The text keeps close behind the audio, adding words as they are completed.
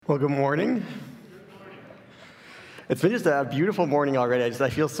Well, good morning. It's been just a beautiful morning already. I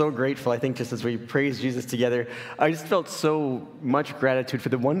feel so grateful, I think, just as we praise Jesus together. I just felt so much gratitude for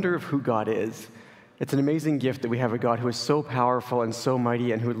the wonder of who God is. It's an amazing gift that we have a God who is so powerful and so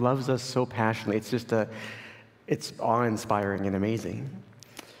mighty and who loves us so passionately. It's awe-inspiring and amazing.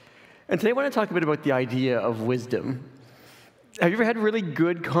 And today I want to talk a bit about the idea of wisdom. Have you ever had really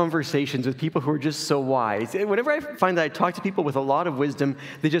good conversations with people who are just so wise? Whenever I find that I talk to people with a lot of wisdom,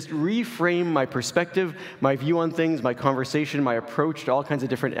 they just reframe my perspective, my view on things, my conversation, my approach to all kinds of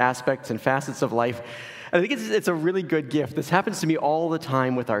different aspects and facets of life. And I think it's a really good gift. This happens to me all the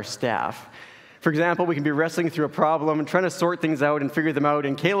time with our staff. For example, we can be wrestling through a problem and trying to sort things out and figure them out,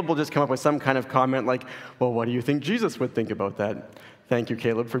 and Caleb will just come up with some kind of comment like, well, what do you think Jesus would think about that? Thank you,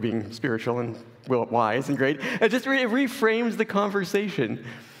 Caleb, for being spiritual and wise and great. It just reframes the conversation.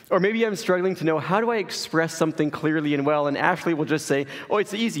 Or maybe I'm struggling to know, how do I express something clearly and well? And Ashley will just say, oh,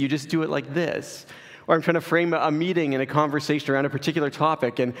 it's easy. You just do it like this. Or I'm trying to frame a meeting and a conversation around a particular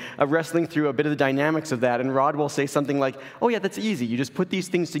topic and wrestling through a bit of the dynamics of that. And Rod will say something like, oh, yeah, that's easy. You just put these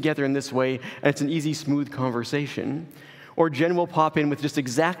things together in this way, and it's an easy, smooth conversation. Or Jen will pop in with just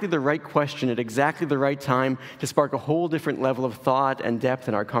exactly the right question at exactly the right time to spark a whole different level of thought and depth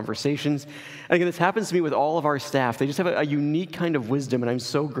in our conversations. And again, this happens to me with all of our staff. They just have a unique kind of wisdom, and I'm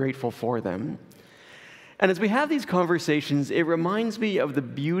so grateful for them. And as we have these conversations, it reminds me of the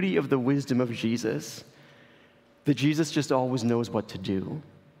beauty of the wisdom of Jesus, that Jesus just always knows what to do,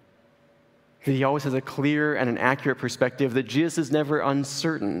 that he always has a clear and an accurate perspective, that Jesus is never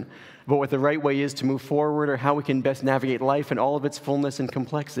uncertain about what the right way is to move forward or how we can best navigate life in all of its fullness and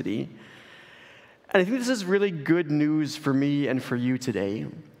complexity. And I think this is really good news for me and for you today,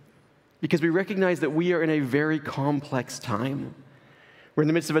 because we recognize that we are in a very complex time. We're in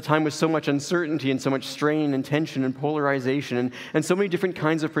the midst of a time with so much uncertainty and so much strain and tension and polarization and so many different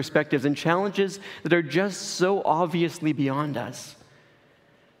kinds of perspectives and challenges that are just so obviously beyond us.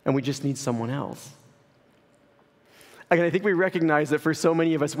 And we just need someone else. Again, I think we recognize that for so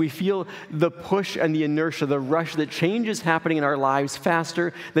many of us, we feel the push and the inertia, the rush that change is happening in our lives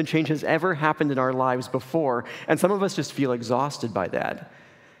faster than change has ever happened in our lives before. And some of us just feel exhausted by that.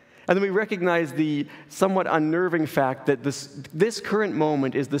 And then we recognize the somewhat unnerving fact that this current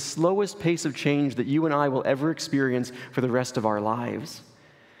moment is the slowest pace of change that you and I will ever experience for the rest of our lives.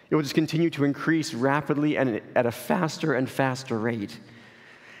 It will just continue to increase rapidly and at a faster and faster rate.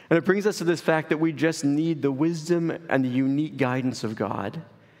 And it brings us to this fact that we just need the wisdom and the unique guidance of God.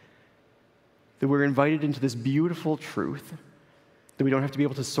 That we're invited into this beautiful truth, that we don't have to be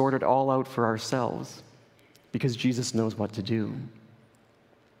able to sort it all out for ourselves, because Jesus knows what to do.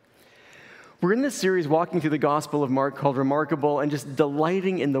 We're in this series walking through the Gospel of Mark called Remarkable and just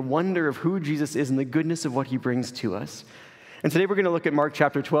delighting in the wonder of who Jesus is and the goodness of what he brings to us. And today we're going to look at Mark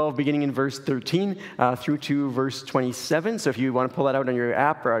chapter 12, beginning in verse 13 through to verse 27. So if you want to pull that out on your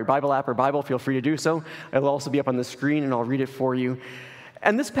app or your Bible app or Bible, feel free to do so. It'll also be up on the screen, and I'll read it for you.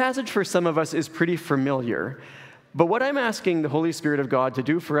 And this passage for some of us is pretty familiar. But what I'm asking the Holy Spirit of God to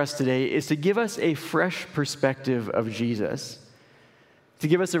do for us today is to give us a fresh perspective of Jesus, to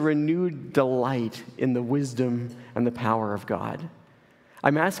give us a renewed delight in the wisdom and the power of God.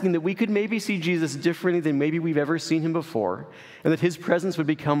 I'm asking that we could maybe see Jesus differently than maybe we've ever seen him before, and that his presence would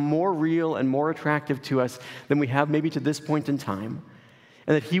become more real and more attractive to us than we have maybe to this point in time,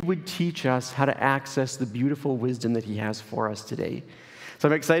 and that he would teach us how to access the beautiful wisdom that he has for us today. So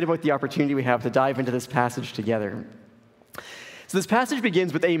I'm excited about the opportunity we have to dive into this passage together. So this passage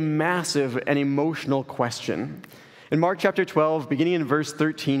begins with a massive and emotional question. In Mark chapter 12, beginning in verse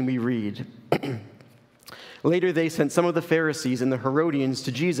 13, we read, Later they sent some of the Pharisees and the Herodians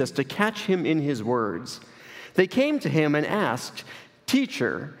to Jesus to catch him in his words. They came to him and asked,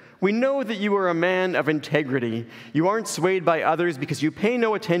 Teacher, we know that you are a man of integrity. You aren't swayed by others because you pay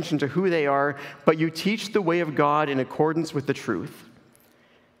no attention to who they are, but you teach the way of God in accordance with the truth.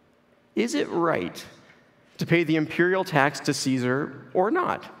 Is it right to pay the imperial tax to Caesar or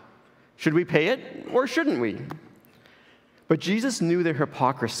not? Should we pay it or shouldn't we? But Jesus knew their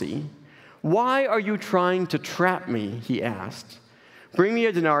hypocrisy. Why are you trying to trap me? He asked. Bring me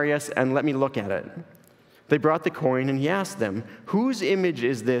a denarius and let me look at it. They brought the coin, and he asked them, Whose image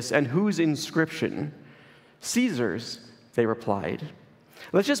is this and whose inscription? Caesar's, they replied.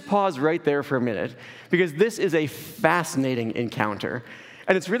 Let's just pause right there for a minute, because this is a fascinating encounter.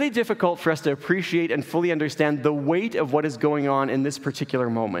 And it's really difficult for us to appreciate and fully understand the weight of what is going on in this particular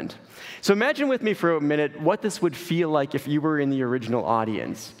moment. So imagine with me for a minute what this would feel like if you were in the original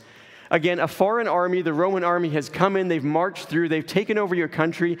audience. Again, a foreign army, the Roman army, has come in, they've marched through, they've taken over your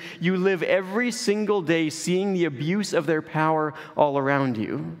country. You live every single day seeing the abuse of their power all around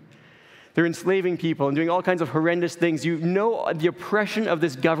you. They're enslaving people and doing all kinds of horrendous things. You know the oppression of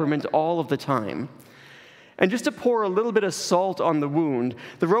this government all of the time. And just to pour a little bit of salt on the wound,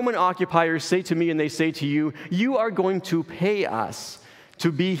 the Roman occupiers say to me and they say to you, you are going to pay us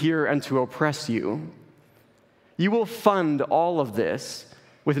to be here and to oppress you. You will fund all of this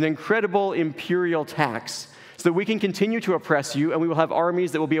with an incredible imperial tax so that we can continue to oppress you and we will have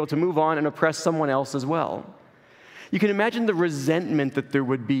armies that will be able to move on and oppress someone else as well. You can imagine the resentment that there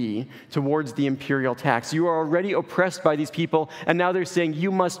would be towards the imperial tax. You are already oppressed by these people, and now they're saying,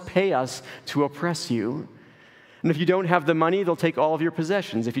 you must pay us to oppress you. And if you don't have the money, they'll take all of your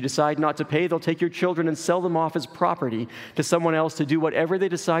possessions. If you decide not to pay, they'll take your children and sell them off as property to someone else to do whatever they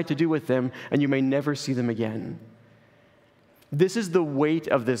decide to do with them, and you may never see them again. This is the weight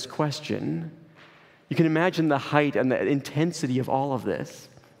of this question. You can imagine the height and the intensity of all of this.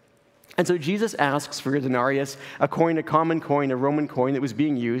 And so Jesus asks for a denarius, a coin, a common coin, a Roman coin that was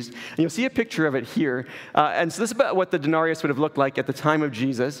being used. And you'll see a picture of it here. And so this is about what the denarius would have looked like at the time of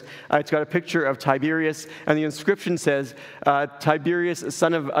Jesus. It's got a picture of Tiberius, and the inscription says, Tiberius,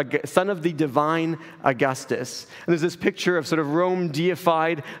 son of the divine Augustus. And there's this picture of sort of Rome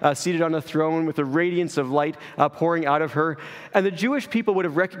deified, seated on a throne with a radiance of light pouring out of her. And the Jewish people would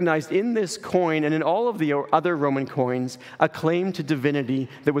have recognized in this coin and in all of the other Roman coins a claim to divinity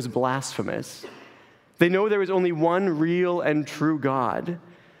that was blasphemous. They know there is only one real and true God.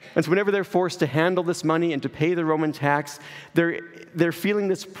 And so whenever they're forced to handle this money and to pay the Roman tax, they're feeling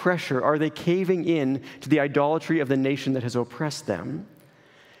this pressure. Are they caving in to the idolatry of the nation that has oppressed them?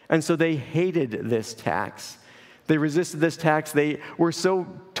 And so they hated this tax. They resisted this tax. They were so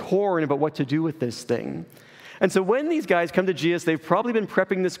torn about what to do with this thing. And so when these guys come to Jesus, they've probably been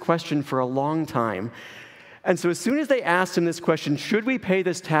prepping this question for a long time. And so as soon as they asked him this question, should we pay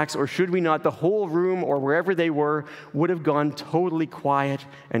this tax or should we not, the whole room or wherever they were would have gone totally quiet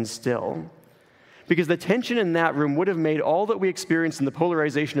and still. Because the tension in that room would have made all that we experienced in the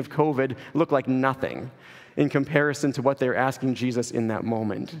polarization of COVID look like nothing in comparison to what they're asking Jesus in that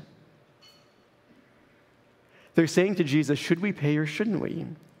moment. They're saying to Jesus, should we pay or shouldn't we?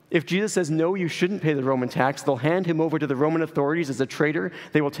 If Jesus says, no, you shouldn't pay the Roman tax, they'll hand him over to the Roman authorities as a traitor.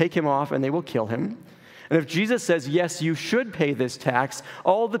 They will take him off and they will kill him. And if Jesus says, yes, you should pay this tax,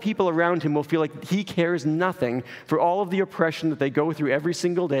 all the people around him will feel like he cares nothing for all of the oppression that they go through every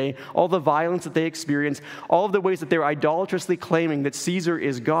single day, all the violence that they experience, all of the ways that they're idolatrously claiming that Caesar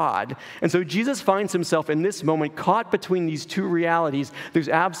is God. And so Jesus finds himself in this moment caught between these two realities. There's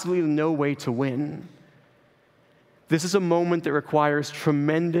absolutely no way to win. This is a moment that requires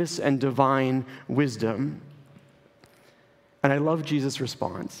tremendous and divine wisdom. And I love Jesus'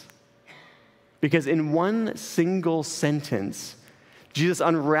 response. Because in one single sentence, Jesus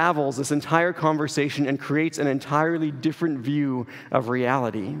unravels this entire conversation and creates an entirely different view of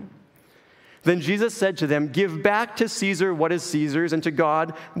reality. Then Jesus said to them, give back to Caesar what is Caesar's and to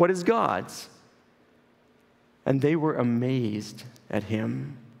God what is God's. And they were amazed at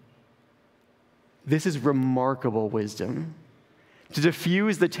him. This is remarkable wisdom. To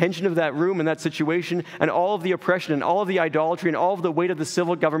diffuse the tension of that room and that situation and all of the oppression and all of the idolatry and all of the weight of the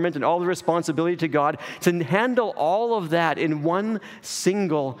civil government and all the responsibility to God, to handle all of that in one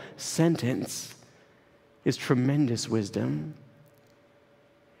single sentence is tremendous wisdom.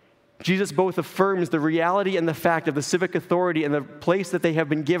 Jesus both affirms the reality and the fact of the civic authority and the place that they have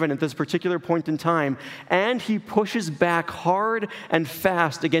been given at this particular point in time, and he pushes back hard and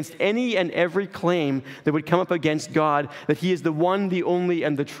fast against any and every claim that would come up against God, that he is the one, the only,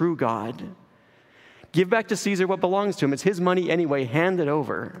 and the true God. Give back to Caesar what belongs to him. It's his money anyway. Hand it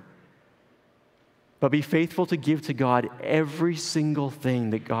over. But be faithful to give to God every single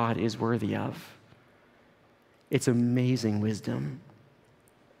thing that God is worthy of. It's amazing wisdom.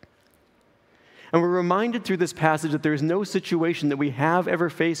 And we're reminded through this passage that there is no situation that we have ever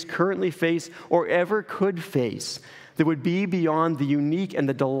faced, currently face, or ever could face that would be beyond the unique and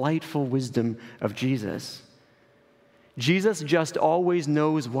the delightful wisdom of Jesus. Jesus just always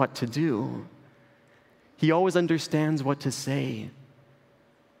knows what to do. He always understands what to say.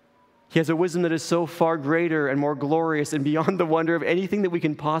 He has a wisdom that is so far greater and more glorious and beyond the wonder of anything that we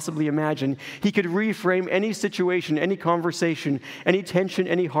can possibly imagine. He could reframe any situation, any conversation, any tension,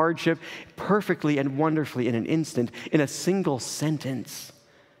 any hardship perfectly and wonderfully in an instant, in a single sentence.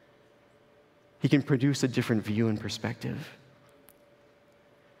 He can produce a different view and perspective.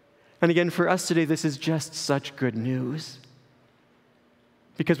 And again, for us today, this is just such good news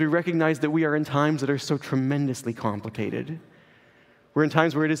because we recognize that we are in times that are so tremendously complicated. We're in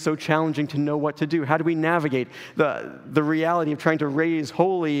times where it is so challenging to know what to do. How do we navigate the reality of trying to raise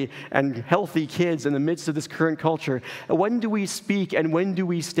holy and healthy kids in the midst of this current culture? When do we speak and when do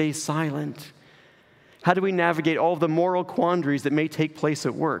we stay silent? How do we navigate all of the moral quandaries that may take place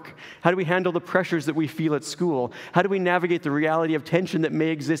at work? How do we handle the pressures that we feel at school? How do we navigate the reality of tension that may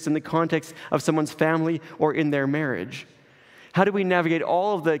exist in the context of someone's family or in their marriage? How do we navigate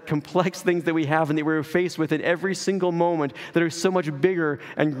all of the complex things that we have and that we're faced with in every single moment that are so much bigger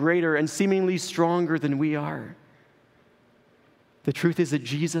and greater and seemingly stronger than we are? The truth is that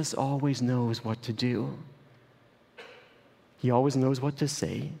Jesus always knows what to do. He always knows what to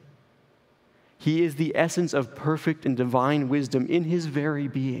say. He is the essence of perfect and divine wisdom in his very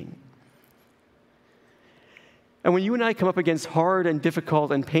being. And when you and I come up against hard and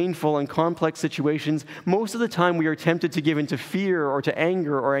difficult and painful and complex situations, most of the time we are tempted to give into fear or to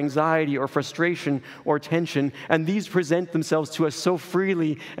anger or anxiety or frustration or tension, and these present themselves to us so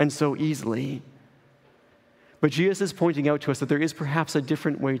freely and so easily. But Jesus is pointing out to us that there is perhaps a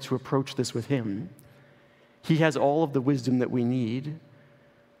different way to approach this with him. He has all of the wisdom that we need.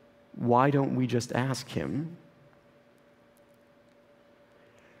 Why don't we just ask him?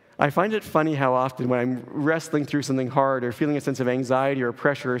 I find it funny how often when I'm wrestling through something hard or feeling a sense of anxiety or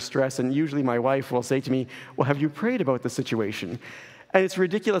pressure or stress, and usually my wife will say to me, well, have you prayed about the situation? And it's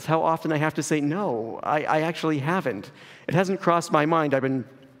ridiculous how often I have to say, no, I actually haven't. It hasn't crossed my mind. I've been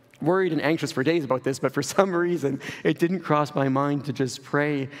worried and anxious for days about this, but for some reason, it didn't cross my mind to just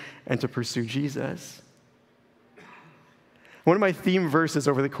pray and to pursue Jesus. One of my theme verses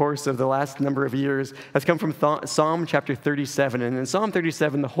over the course of the last number of years has come from Psalm chapter 37. And in Psalm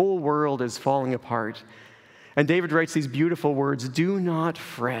 37, the whole world is falling apart. And David writes these beautiful words, "Do not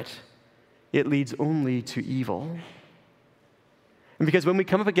fret, it leads only to evil." And because when we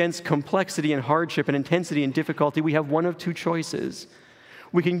come up against complexity and hardship and intensity and difficulty, we have one of two choices.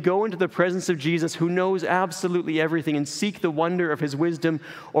 We can go into the presence of Jesus, who knows absolutely everything, and seek the wonder of his wisdom,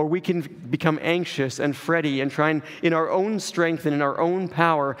 or we can become anxious and fretty and try and, in our own strength and in our own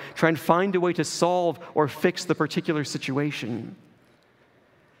power, try and find a way to solve or fix the particular situation.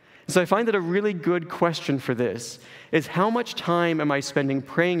 So I find that a really good question for this is, how much time am I spending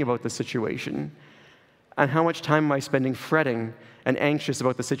praying about the situation? And how much time am I spending fretting and anxious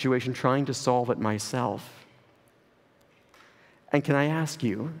about the situation, trying to solve it myself? And can I ask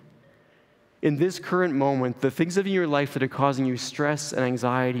you, in this current moment, the things in your life that are causing you stress and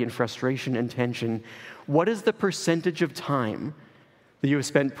anxiety and frustration and tension, what is the percentage of time that you have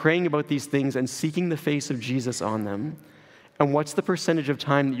spent praying about these things and seeking the face of Jesus on them? And what's the percentage of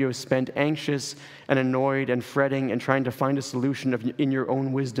time that you have spent anxious and annoyed and fretting and trying to find a solution in your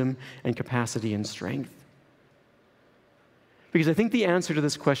own wisdom and capacity and strength? Because I think the answer to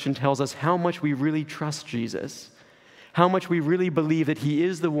this question tells us how much we really trust Jesus, how much we really believe that he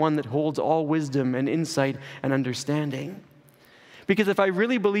is the one that holds all wisdom and insight and understanding. Because if I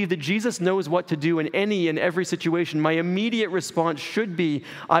really believe that Jesus knows what to do in any and every situation, my immediate response should be,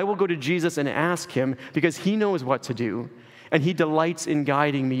 I will go to Jesus and ask him, because he knows what to do, and he delights in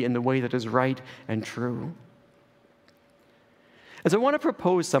guiding me in the way that is right and true. And so I want to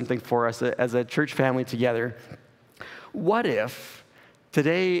propose something for us as a church family together. What if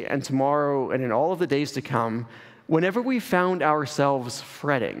today and tomorrow and in all of the days to come, whenever we found ourselves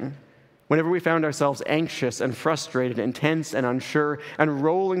fretting, whenever we found ourselves anxious and frustrated and tense and unsure and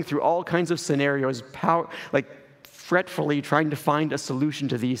rolling through all kinds of scenarios, fretfully trying to find a solution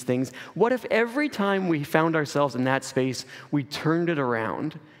to these things, what if every time we found ourselves in that space, we turned it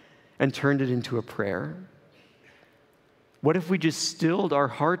around and turned it into a prayer? What if we just stilled our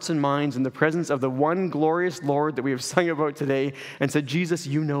hearts and minds in the presence of the one glorious Lord that we have sung about today and said, Jesus,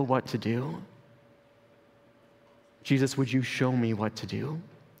 you know what to do. Jesus, would you show me what to do?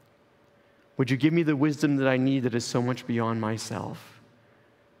 Would you give me the wisdom that I need that is so much beyond myself?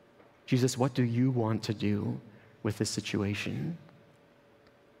 Jesus, what do you want to do with this situation?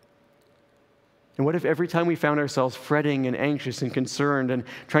 And what if every time we found ourselves fretting and anxious and concerned and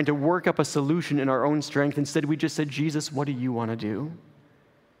trying to work up a solution in our own strength, instead we just said, Jesus, what do you want to do?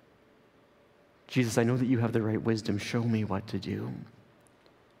 Jesus, I know that you have the right wisdom. Show me what to do.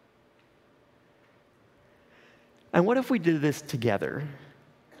 And what if we did this together?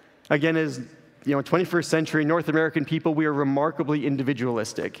 Again, as 21st century North American people, we are remarkably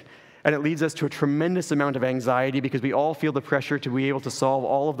individualistic. And it leads us to a tremendous amount of anxiety because we all feel the pressure to be able to solve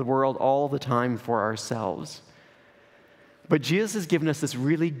all of the world all the time for ourselves. But Jesus has given us this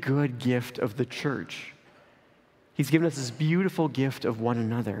really good gift of the church. He's given us this beautiful gift of one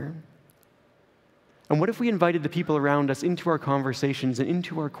another. And what if we invited the people around us into our conversations and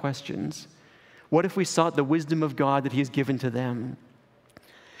into our questions? What if we sought the wisdom of God that he has given to them?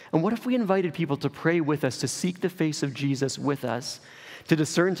 And what if we invited people to pray with us, to seek the face of Jesus with us, to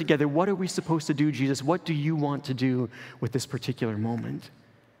discern together, what are we supposed to do, Jesus? What do you want to do with this particular moment?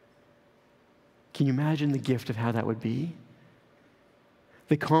 Can you imagine the gift of how that would be?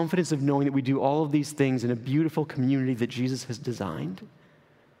 The confidence of knowing that we do all of these things in a beautiful community that Jesus has designed.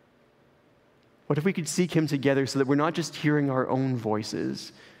 What if we could seek him together so that we're not just hearing our own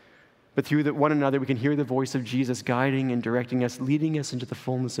voices, but through one another we can hear the voice of Jesus guiding and directing us, leading us into the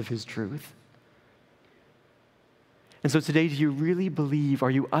fullness of his truth? And so today, do you really believe, are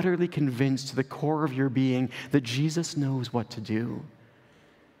you utterly convinced to the core of your being that Jesus knows what to do?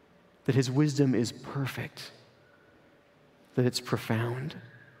 That his wisdom is perfect? That it's profound?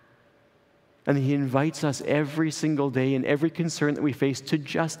 And that he invites us every single day in every concern that we face to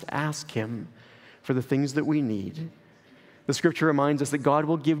just ask him for the things that we need. The scripture reminds us that God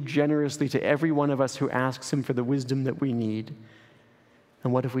will give generously to every one of us who asks him for the wisdom that we need.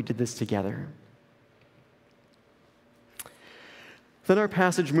 And what if we did this together? Then our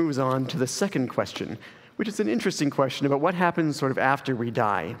passage moves on to the second question, which is an interesting question about what happens sort of after we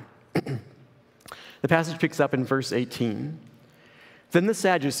die. The passage picks up in verse 18. Then the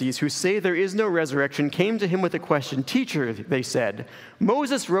Sadducees, who say there is no resurrection, came to him with a question. Teacher, they said,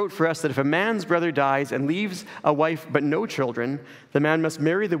 Moses wrote for us that if a man's brother dies and leaves a wife but no children, the man must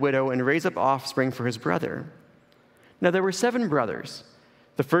marry the widow and raise up offspring for his brother. Now there were 7 brothers.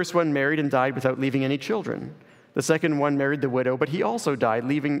 The first one married and died without leaving any children. The second one married the widow, but he also died,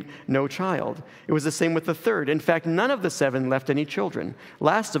 leaving no child. It was the same with the third. In fact, none of the 7 left any children.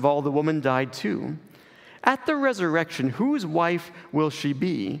 Last of all, the woman died too. At the resurrection, whose wife will she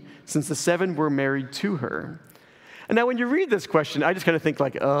be, since the 7 were married to her? And now when you read this question, I just kind of think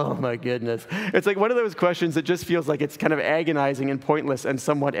like, oh my goodness. It's like one of those questions that just feels like it's kind of agonizing and pointless and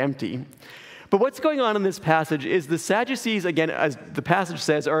somewhat empty. But what's going on in this passage is the Sadducees, again, as the passage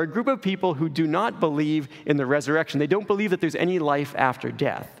says, are a group of people who do not believe in the resurrection. They don't believe that there's any life after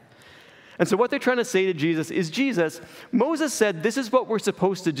death. And so what they're trying to say to Jesus is, Jesus, Moses said this is what we're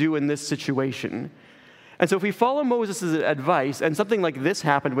supposed to do in this situation. And so if we follow Moses' advice, and something like this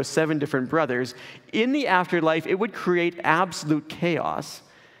happened with 7 different brothers, in the afterlife, it would create absolute chaos.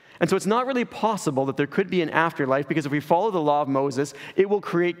 And so it's not really possible that there could be an afterlife, because if we follow the law of Moses, it will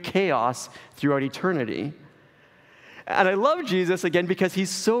create chaos throughout eternity. And I love Jesus, again, because he's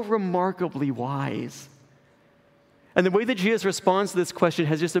so remarkably wise. And the way that Jesus responds to this question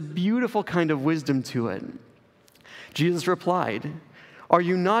has just a beautiful kind of wisdom to it. Jesus replied, Are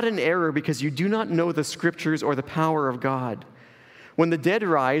you not in error because you do not know the scriptures or the power of God? When the dead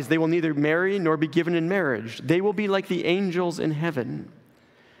rise, they will neither marry nor be given in marriage. They will be like the angels in heaven.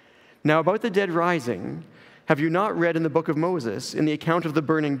 Now about the dead rising, have you not read in the book of Moses, in the account of the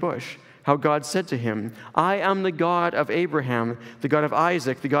burning bush, how God said to him, I am the God of Abraham, the God of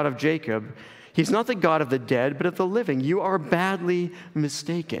Isaac, the God of Jacob. He's not the God of the dead, but of the living. You are badly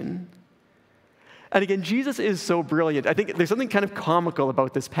mistaken. And again, Jesus is so brilliant. I think there's something kind of comical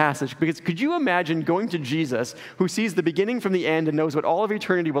about this passage, because could you imagine going to Jesus, who sees the beginning from the end and knows what all of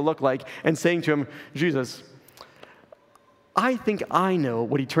eternity will look like, and saying to him, Jesus, I think I know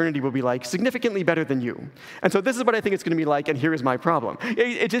what eternity will be like significantly better than you. And so this is what I think it's going to be like, and here is my problem.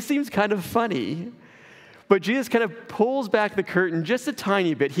 It just seems kind of funny. But Jesus kind of pulls back the curtain just a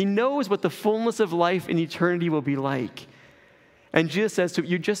tiny bit. He knows what the fullness of life in eternity will be like. And Jesus says to him,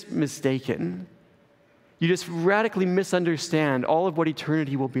 you're just mistaken. You just radically misunderstand all of what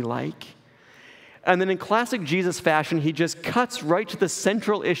eternity will be like. And then in classic Jesus fashion, he just cuts right to the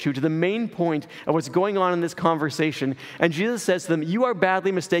central issue, to the main point of what's going on in this conversation. And Jesus says to them, you are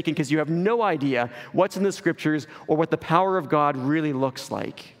badly mistaken because you have no idea what's in the scriptures or what the power of God really looks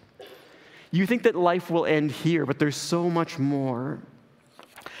like. You think that life will end here, but there's so much more.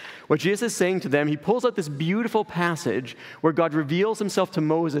 What Jesus is saying to them, he pulls out this beautiful passage where God reveals himself to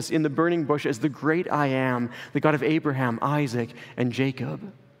Moses in the burning bush as the great I am, the God of Abraham, Isaac, and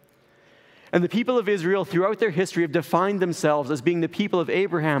Jacob. And the people of Israel throughout their history have defined themselves as being the people of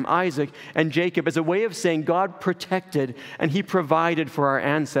Abraham, Isaac, and Jacob as a way of saying God protected and he provided for our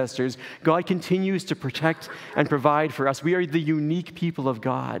ancestors. God continues to protect and provide for us. We are the unique people of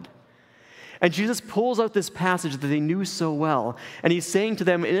God. And Jesus pulls out this passage that they knew so well, and he's saying to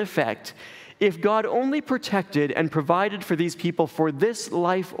them, in effect, if God only protected and provided for these people for this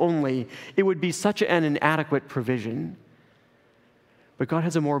life only, it would be such an inadequate provision. But God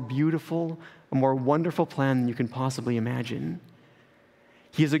has a more beautiful, a more wonderful plan than you can possibly imagine.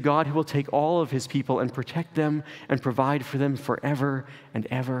 He is a God who will take all of his people and protect them and provide for them forever and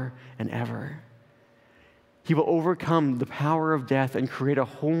ever and ever. He will overcome the power of death and create a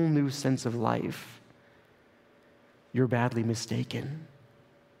whole new sense of life. You're badly mistaken.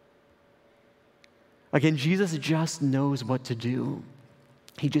 Again, Jesus just knows what to do.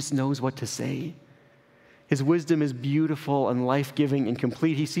 He just knows what to say. His wisdom is beautiful and life-giving and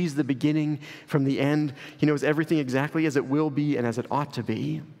complete. He sees the beginning from the end. He knows everything exactly as it will be and as it ought to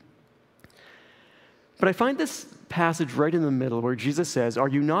be. But I find this passage right in the middle where Jesus says, "Are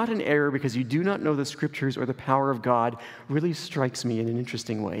you not in error because you do not know the Scriptures or the power of God?" really strikes me in an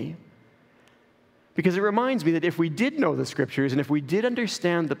interesting way. Because it reminds me that if we did know the Scriptures and if we did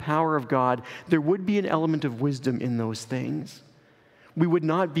understand the power of God, there would be an element of wisdom in those things. We would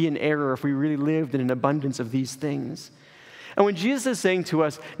not be in error if we really lived in an abundance of these things. And when Jesus is saying to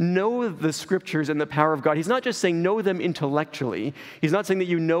us, know the Scriptures and the power of God, he's not just saying know them intellectually. He's not saying that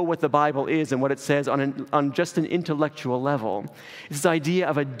you know what the Bible is and what it says on just an intellectual level. It's this idea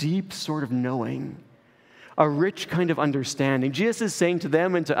of a deep sort of knowing, a rich kind of understanding. Jesus is saying to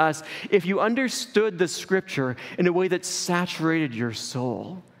them and to us, if you understood the Scripture in a way that saturated your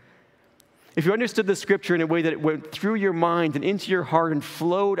soul, if you understood the Scripture in a way that it went through your mind and into your heart and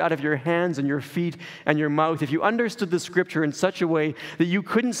flowed out of your hands and your feet and your mouth, if you understood the Scripture in such a way that you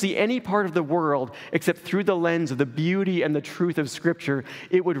couldn't see any part of the world except through the lens of the beauty and the truth of Scripture,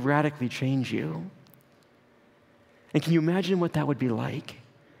 it would radically change you. And can you imagine what that would be like?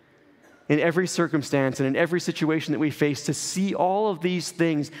 In every circumstance and in every situation that we face, to see all of these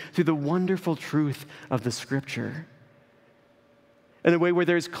things through the wonderful truth of the Scripture. In a way where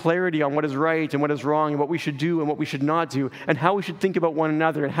there's clarity on what is right and what is wrong and what we should do and what we should not do and how we should think about one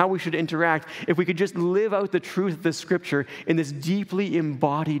another and how we should interact. If we could just live out the truth of the Scripture in this deeply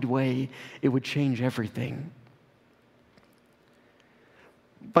embodied way, it would change everything.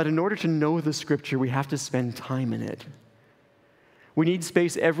 But in order to know the Scripture, we have to spend time in it. We need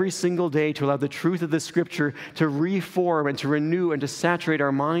space every single day to allow the truth of the Scripture to reform and to renew and to saturate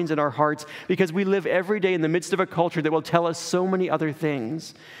our minds and our hearts, because we live every day in the midst of a culture that will tell us so many other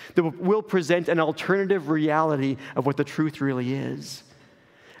things, that will present an alternative reality of what the truth really is.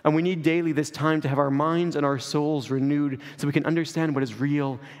 And we need daily this time to have our minds and our souls renewed so we can understand what is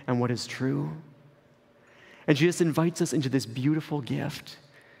real and what is true. And Jesus invites us into this beautiful gift.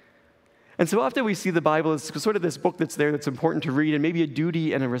 And so often we see the Bible as sort of this book that's there that's important to read and maybe a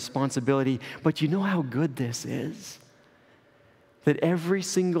duty and a responsibility. But you know how good this is? That every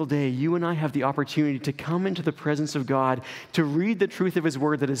single day you and I have the opportunity to come into the presence of God, to read the truth of His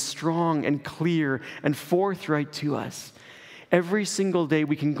Word that is strong and clear and forthright to us. Every single day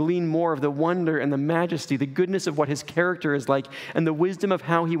we can glean more of the wonder and the majesty, the goodness of what His character is like, and the wisdom of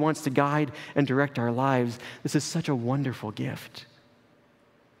how He wants to guide and direct our lives. This is such a wonderful gift.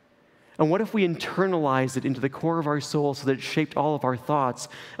 And what if we internalized it into the core of our soul so that it shaped all of our thoughts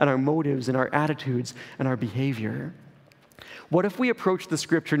and our motives and our attitudes and our behavior? What if we approached the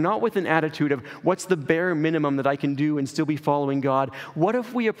Scripture not with an attitude of what's the bare minimum that I can do and still be following God? What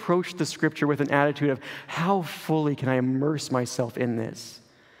if we approached the Scripture with an attitude of how fully can I immerse myself in this?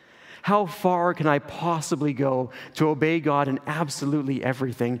 How far can I possibly go to obey God in absolutely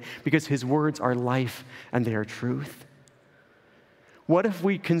everything because His words are life and they are truth? What if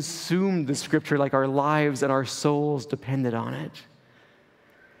we consumed the Scripture like our lives and our souls depended on it?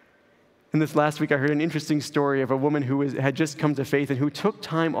 And this last week, I heard an interesting story of a woman who had just come to faith and who took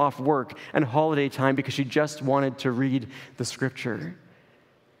time off work and holiday time because she just wanted to read the Scripture.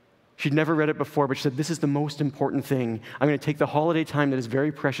 She'd never read it before, but she said, this is the most important thing. I'm going to take the holiday time that is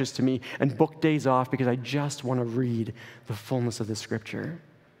very precious to me and book days off because I just want to read the fullness of the Scripture.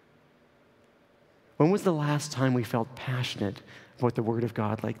 When was the last time we felt passionate about the Word of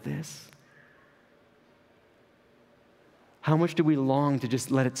God like this? How much do we long to just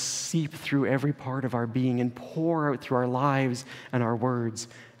let it seep through every part of our being and pour out through our lives and our words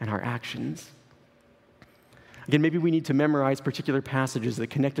and our actions? Again, maybe we need to memorize particular passages that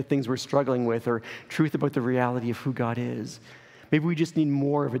connect to things we're struggling with or truth about the reality of who God is. Maybe we just need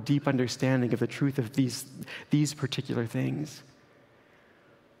more of a deep understanding of the truth of these particular things.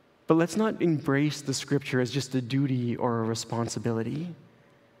 But let's not embrace the Scripture as just a duty or a responsibility.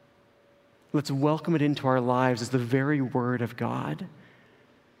 Let's welcome it into our lives as the very Word of God,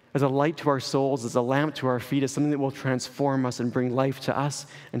 as a light to our souls, as a lamp to our feet, as something that will transform us and bring life to us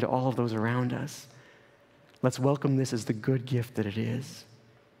and to all of those around us. Let's welcome this as the good gift that it is.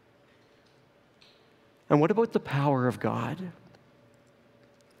 And what about the power of God?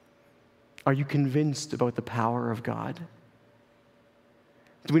 Are you convinced about the power of God?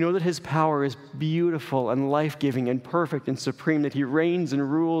 Do we know that His power is beautiful and life-giving and perfect and supreme, that He reigns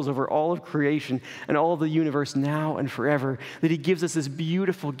and rules over all of creation and all of the universe now and forever, that He gives us this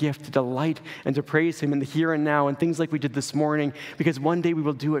beautiful gift to delight and to praise Him in the here and now and things like we did this morning, because one day we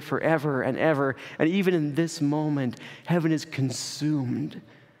will do it forever and ever. And even in this moment, heaven is consumed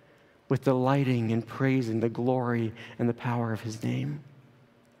with delighting and praising the glory and the power of his name.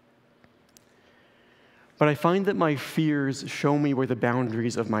 But I find that my fears show me where the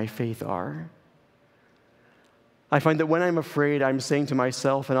boundaries of my faith are. I find that when I'm afraid, I'm saying to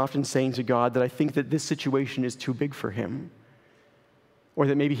myself and often saying to God that I think that this situation is too big for him, or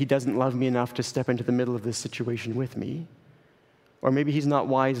that maybe he doesn't love me enough to step into the middle of this situation with me, or maybe he's not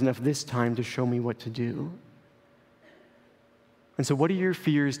wise enough this time to show me what to do. And so what do your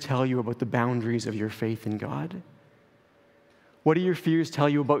fears tell you about the boundaries of your faith in God? What do your fears tell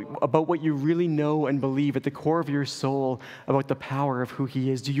you about what you really know and believe at the core of your soul about the power of who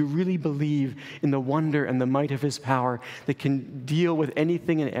he is? Do you really believe in the wonder and the might of his power that can deal with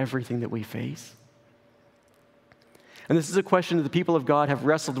anything and everything that we face? And this is a question that the people of God have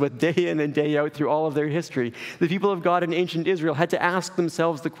wrestled with day in and day out through all of their history. The people of God in ancient Israel had to ask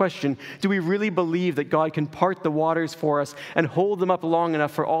themselves the question, do we really believe that God can part the waters for us and hold them up long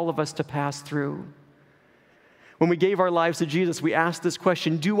enough for all of us to pass through? When we gave our lives to Jesus, we asked this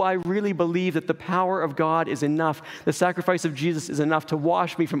question, do I really believe that the power of God is enough, the sacrifice of Jesus is enough to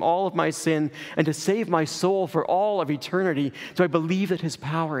wash me from all of my sin and to save my soul for all of eternity? Do I believe that his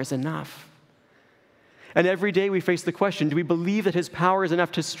power is enough? And every day we face the question, do we believe that his power is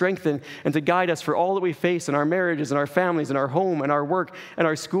enough to strengthen and to guide us for all that we face in our marriages and our families and our home and our work and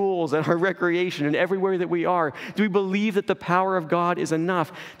our schools and our recreation and everywhere that we are? Do we believe that the power of God is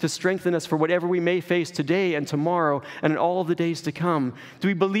enough to strengthen us for whatever we may face today and tomorrow and in all of the days to come? Do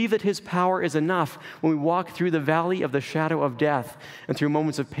we believe that his power is enough when we walk through the valley of the shadow of death and through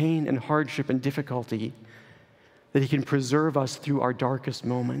moments of pain and hardship and difficulty, that he can preserve us through our darkest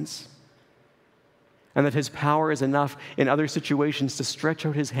moments? And that his power is enough in other situations to stretch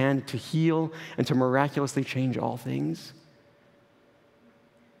out his hand to heal and to miraculously change all things?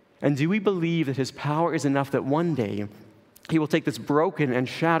 And do we believe that his power is enough that one day he will take this broken and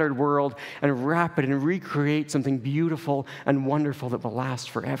shattered world and wrap it and recreate something beautiful and wonderful that will last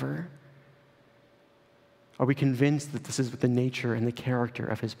forever? Are we convinced that this is the nature and the character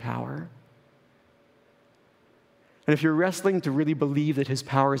of his power? And if you're wrestling to really believe that his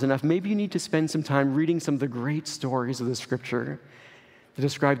power is enough, maybe you need to spend some time reading some of the great stories of the Scripture that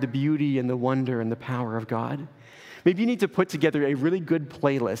describe the beauty and the wonder and the power of God. Maybe you need to put together a really good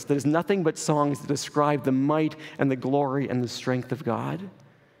playlist that is nothing but songs that describe the might and the glory and the strength of God.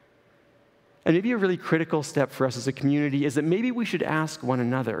 And maybe a really critical step for us as a community is that maybe we should ask one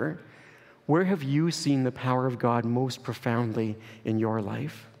another, where have you seen the power of God most profoundly in your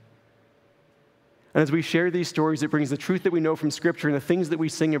life? And as we share these stories, it brings the truth that we know from Scripture and the things that we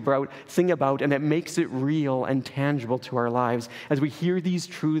sing about, and it makes it real and tangible to our lives. As we hear these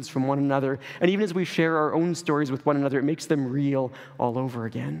truths from one another, and even as we share our own stories with one another, it makes them real all over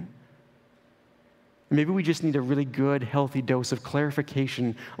again. And maybe we just need a really good, healthy dose of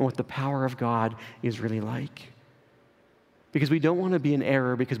clarification on what the power of God is really like. Because we don't want to be in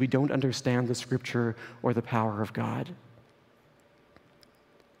error because we don't understand the Scripture or the power of God.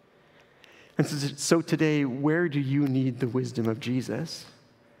 And so today, where do you need the wisdom of Jesus?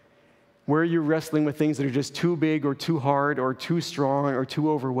 Where are you wrestling with things that are just too big or too hard or too strong or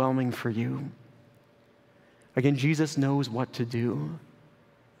too overwhelming for you? Again, Jesus knows what to do.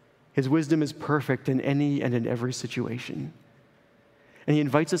 His wisdom is perfect in any and in every situation. And he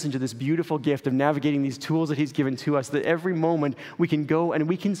invites us into this beautiful gift of navigating these tools that he's given to us, that every moment we can go and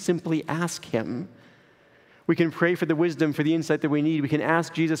we can simply ask him. We can pray for the wisdom, for the insight that we need. We can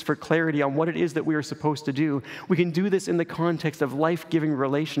ask Jesus for clarity on what it is that we are supposed to do. We can do this in the context of life-giving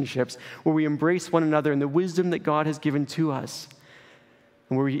relationships where we embrace one another and the wisdom that God has given to us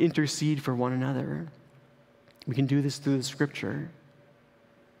and where we intercede for one another. We can do this through the Scripture.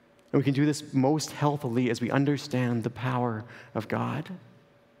 And we can do this most healthily as we understand the power of God.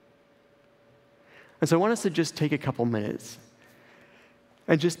 And so I want us to just take a couple minutes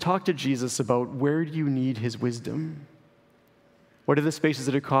and just talk to Jesus about where do you need his wisdom? What are the spaces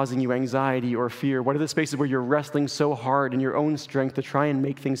that are causing you anxiety or fear? What are the spaces where you're wrestling so hard in your own strength to try and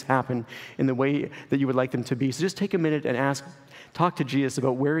make things happen in the way that you would like them to be? So just take a minute and talk to Jesus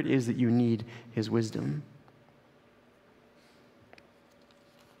about where it is that you need his wisdom.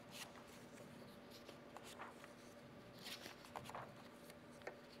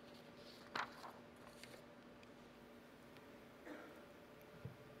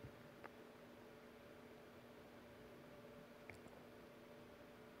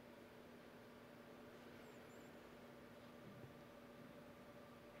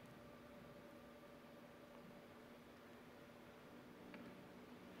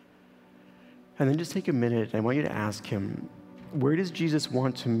 And then just take a minute, and I want you to ask him, where does Jesus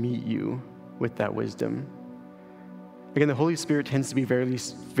want to meet you with that wisdom? Again, the Holy Spirit tends to be very,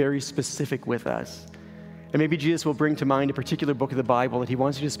 very specific with us. And maybe Jesus will bring to mind a particular book of the Bible that he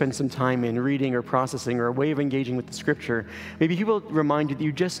wants you to spend some time in reading or processing, or a way of engaging with the Scripture. Maybe he will remind you that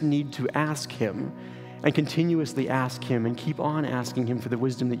you just need to ask him and continuously ask him and keep on asking him for the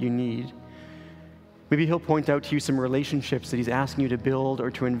wisdom that you need. Maybe he'll point out to you some relationships that he's asking you to build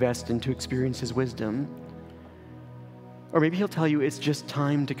or to invest in to experience his wisdom. Or maybe he'll tell you it's just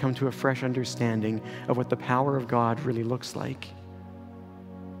time to come to a fresh understanding of what the power of God really looks like.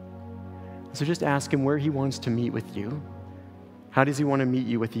 So just ask him where he wants to meet with you. How does he want to meet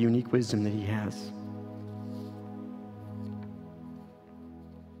you with the unique wisdom that he has?